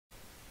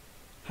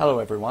Hello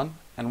everyone,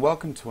 and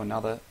welcome to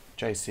another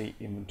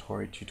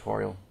JCInventory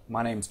tutorial.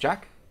 My name's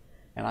Jack,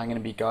 and I'm going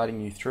to be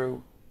guiding you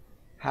through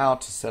how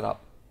to set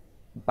up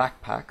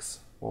backpacks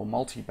or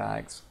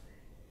multi-bags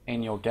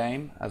in your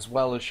game, as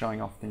well as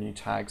showing off the new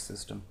tag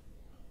system.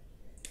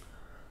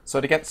 So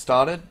to get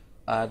started,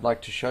 I'd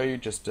like to show you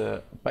just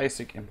a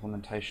basic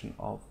implementation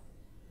of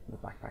the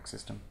backpack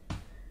system.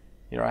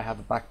 Here I have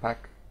a backpack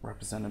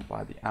represented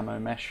by the ammo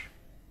mesh,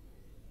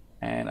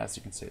 and as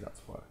you can see, that's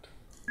worked.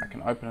 I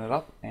can open it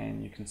up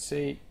and you can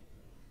see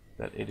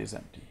that it is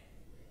empty.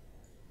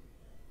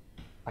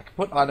 I can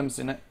put items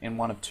in it in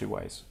one of two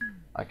ways.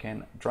 I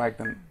can drag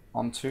them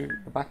onto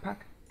the backpack,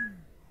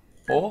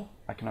 or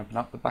I can open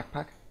up the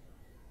backpack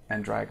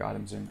and drag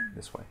items in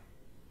this way.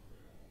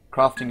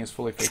 Crafting is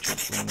fully featured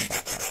in the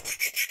backpack.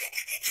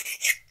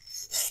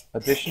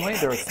 Additionally,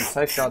 there are some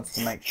safeguards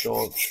to make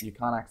sure you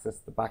can't access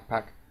the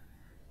backpack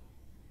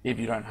if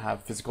you don't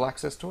have physical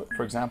access to it.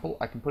 For example,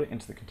 I can put it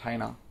into the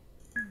container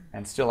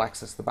and still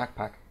access the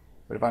backpack,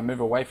 but if I move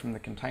away from the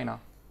container,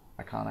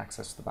 I can't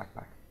access the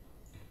backpack.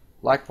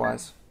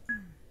 Likewise,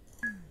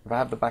 if I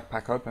have the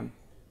backpack open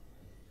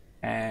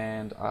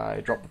and I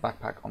drop the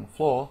backpack on the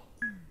floor,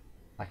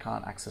 I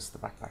can't access the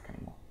backpack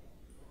anymore.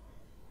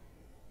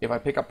 If I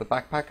pick up the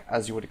backpack,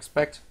 as you would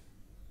expect,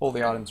 all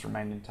the items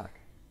remain intact.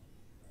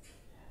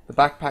 The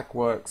backpack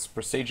works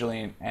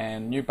procedurally,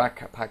 and new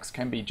backpacks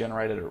can be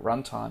generated at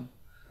runtime.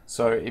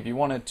 So if you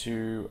wanted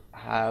to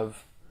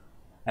have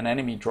an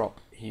enemy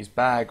drop his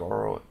bag,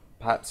 or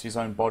perhaps his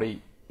own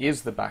body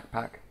is the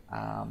backpack,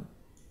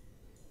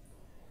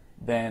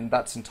 then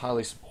that's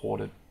entirely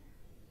supported.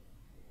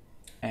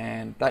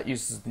 And that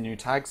uses the new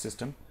tag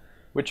system,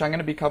 which I'm going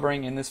to be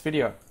covering in this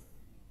video.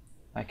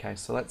 Okay,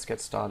 so let's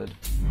get started.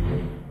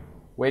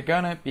 We're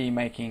going to be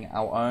making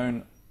our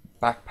own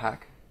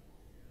backpack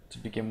to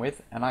begin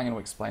with, and I'm going to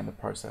explain the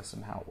process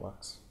and how it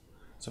works.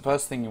 So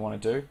first thing you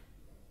want to do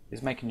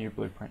is make a new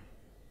blueprint.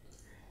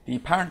 The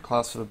parent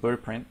class for the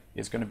blueprint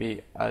is going to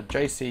be a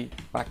JC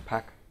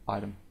backpack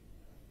item.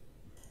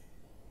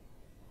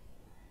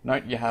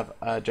 Note you have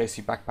a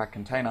JC backpack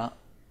container,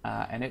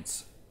 and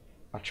it's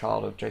a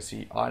child of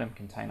JC item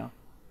container.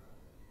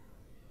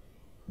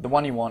 The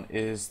one you want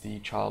is the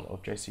child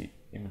of JC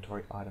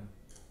inventory item.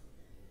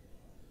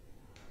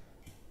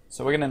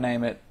 So we're going to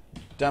name it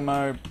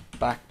Demo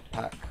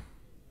Backpack.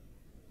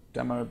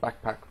 Demo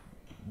Backpack.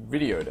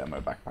 Video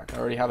Demo Backpack. I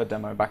already have a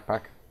demo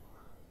backpack.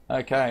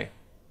 Okay.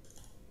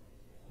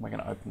 We're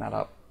going to open that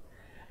up.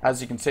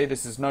 As you can see,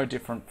 this is no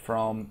different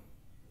from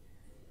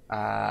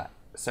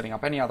setting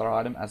up any other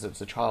item as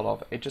it's a child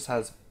of. It just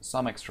has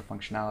some extra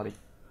functionality.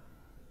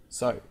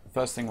 So the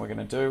first thing we're going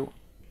to do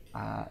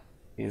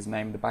is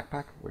name the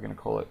backpack. We're going to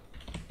call it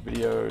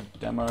Video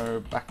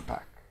Demo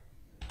Backpack.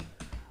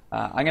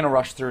 I'm going to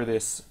rush through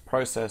this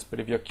process, but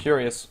if you're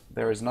curious,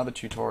 there is another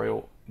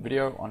tutorial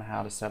video on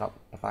how to set up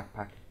a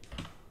backpack.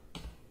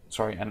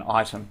 Sorry, an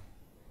item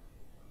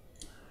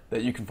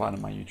that you can find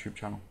on my YouTube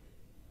channel.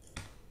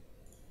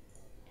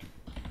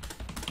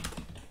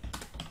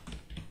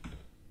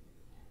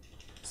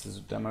 This is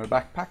a demo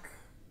backpack.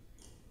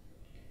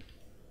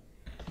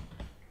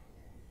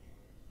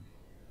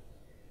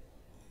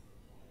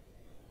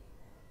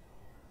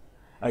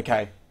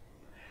 Okay,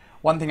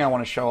 one thing I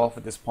want to show off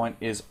at this point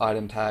is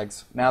item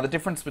tags. Now the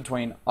difference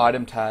between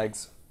item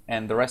tags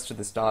and the rest of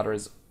this data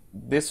is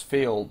this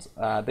field,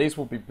 these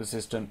will be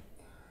persistent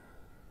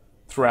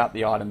throughout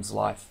the item's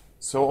life.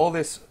 So all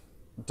this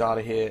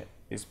data here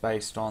is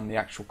based on the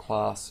actual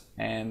class,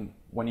 and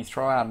when you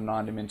throw out an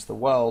item into the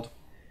world,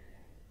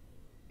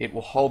 it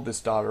will hold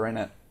this data in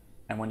it,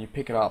 and when you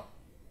pick it up,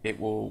 it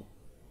will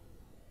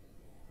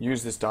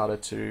use this data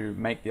to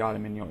make the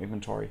item in your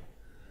inventory.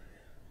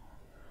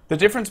 The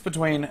difference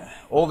between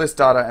all this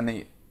data and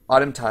the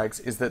item tags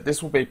is that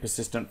this will be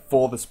persistent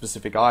for the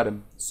specific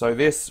item. So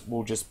this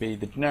will just be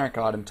the generic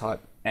item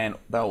type, and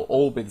they'll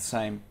all be the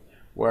same,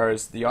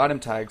 whereas the item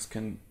tags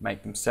can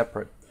make them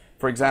separate.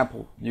 For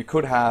example, you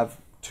could have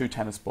two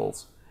tennis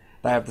balls.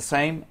 They have the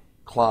same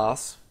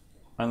class,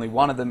 only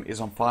one of them is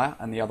on fire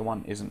and the other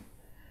one isn't.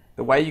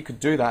 The way you could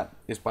do that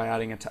is by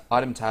adding an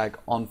item tag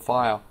on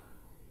fire.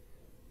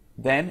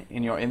 Then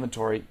in your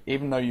inventory,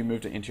 even though you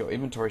moved it into your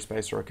inventory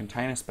space or a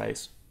container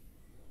space,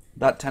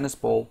 that tennis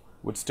ball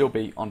would still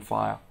be on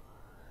fire.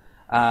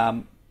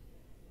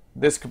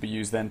 This could be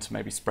used then to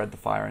maybe spread the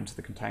fire into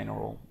the container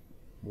or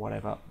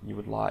whatever you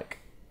would like.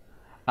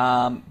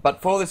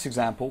 But for this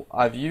example,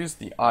 I've used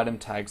the item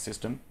tag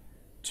system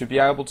to be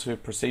able to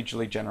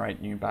procedurally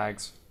generate new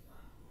bags.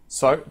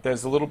 So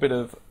there's a little bit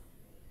of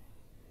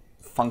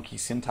funky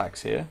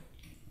syntax here,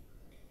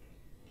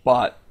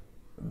 but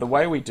the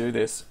way we do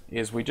this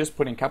is we just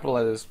put in capital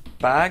letters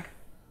bag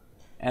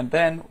and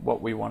then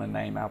what we want to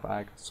name our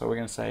bag. So we're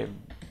going to say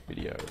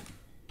video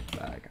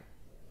bag.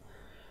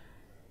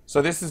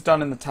 So this is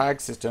done in the tag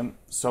system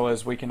so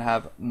as we can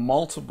have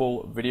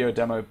multiple video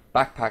demo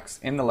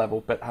backpacks in the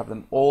level but have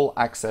them all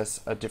access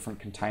a different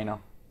container.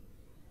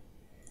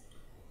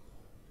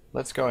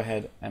 Let's go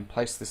ahead and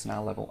place this in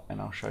our level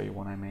and I'll show you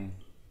what I mean.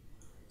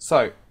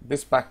 So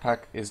this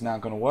backpack is now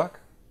going to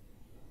work.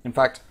 In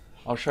fact,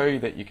 I'll show you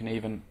that you can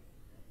even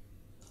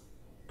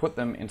put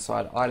them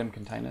inside item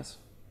containers.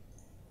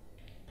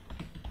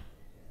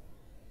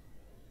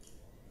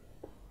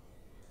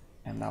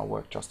 And they'll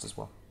work just as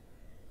well.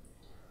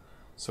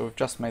 So we've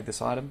just made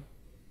this item.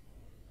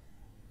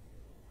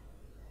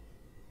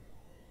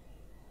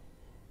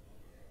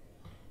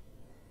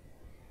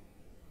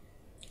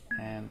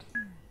 And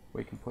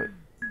we can put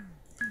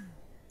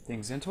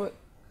things into it.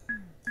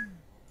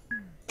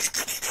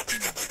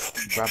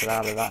 Grab it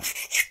out of that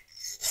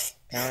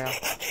area.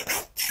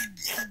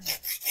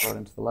 Throw it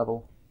into the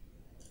level.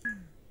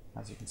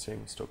 As you can see,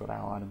 we've still got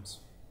our items.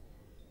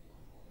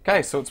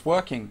 Okay, so it's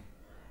working.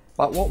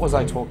 But what was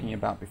I talking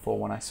about before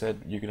when I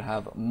said you could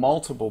have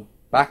multiple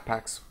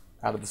backpacks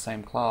out of the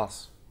same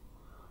class?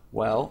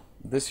 Well,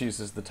 this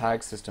uses the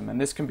tag system, and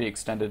this can be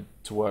extended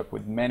to work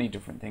with many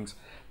different things.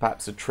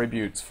 Perhaps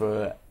attributes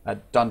for a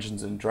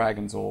Dungeons and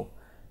Dragons or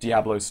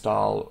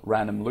Diablo-style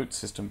random loot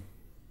system.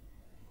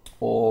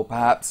 Or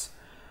perhaps,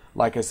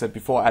 like I said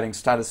before, adding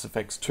status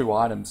effects to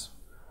items.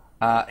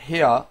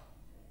 Here,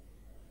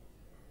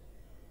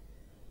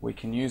 we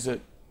can use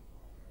it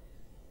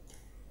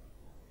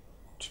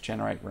to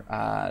generate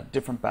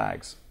different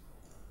bags.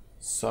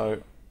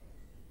 So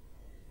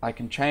I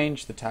can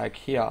change the tag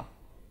here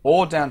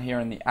or down here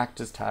in the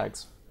actors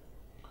tags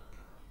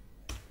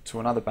to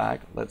another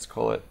bag. Let's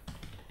call it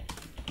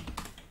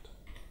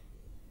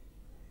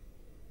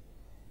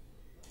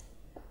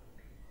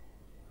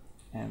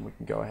and we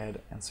can go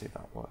ahead and see if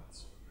that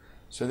works.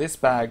 So this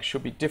bag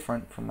should be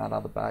different from that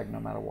other bag no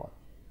matter what.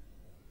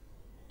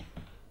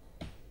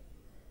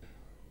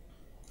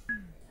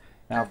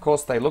 Now, of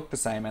course, they look the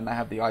same and they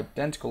have the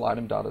identical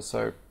item data,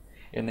 so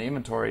in the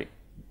inventory,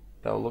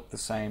 they'll look the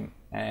same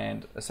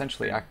and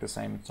essentially act the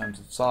same in terms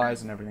of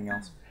size and everything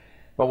else.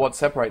 But what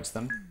separates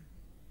them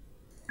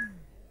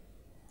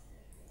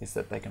is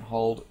that they can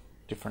hold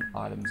different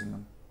items in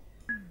them.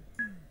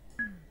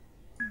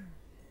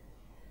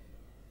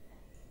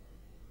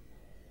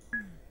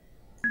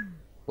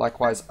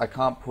 Likewise, I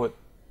can't put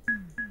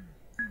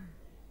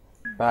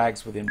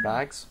bags within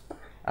bags,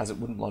 as it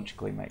wouldn't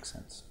logically make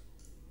sense.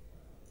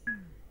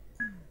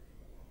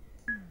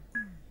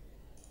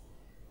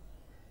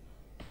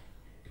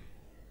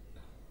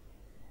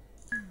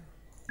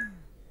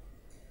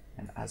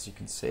 And as you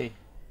can see,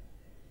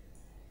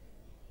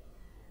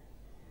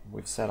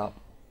 we've set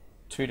up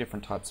two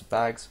different types of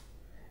bags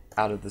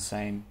out of the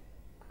same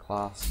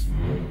class.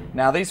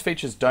 Now, these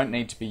features don't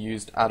need to be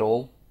used at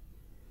all.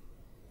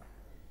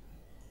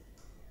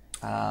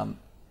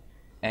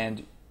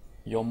 And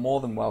you're more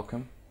than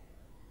welcome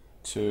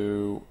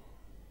to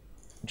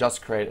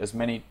just create as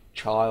many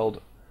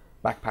child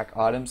backpack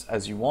items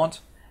as you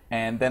want,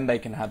 and then they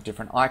can have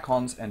different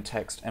icons and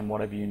text and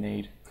whatever you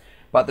need.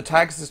 But the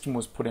tag system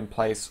was put in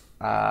place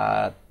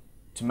to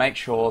make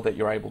sure that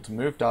you're able to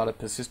move data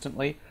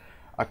persistently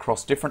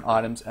across different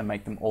items and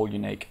make them all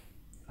unique.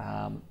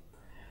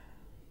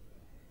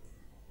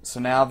 So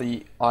now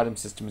the item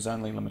system is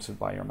only limited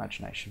by your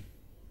imagination.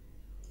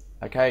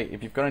 Okay,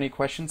 if you've got any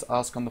questions,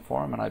 ask on the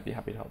forum and I'd be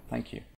happy to help. Thank you.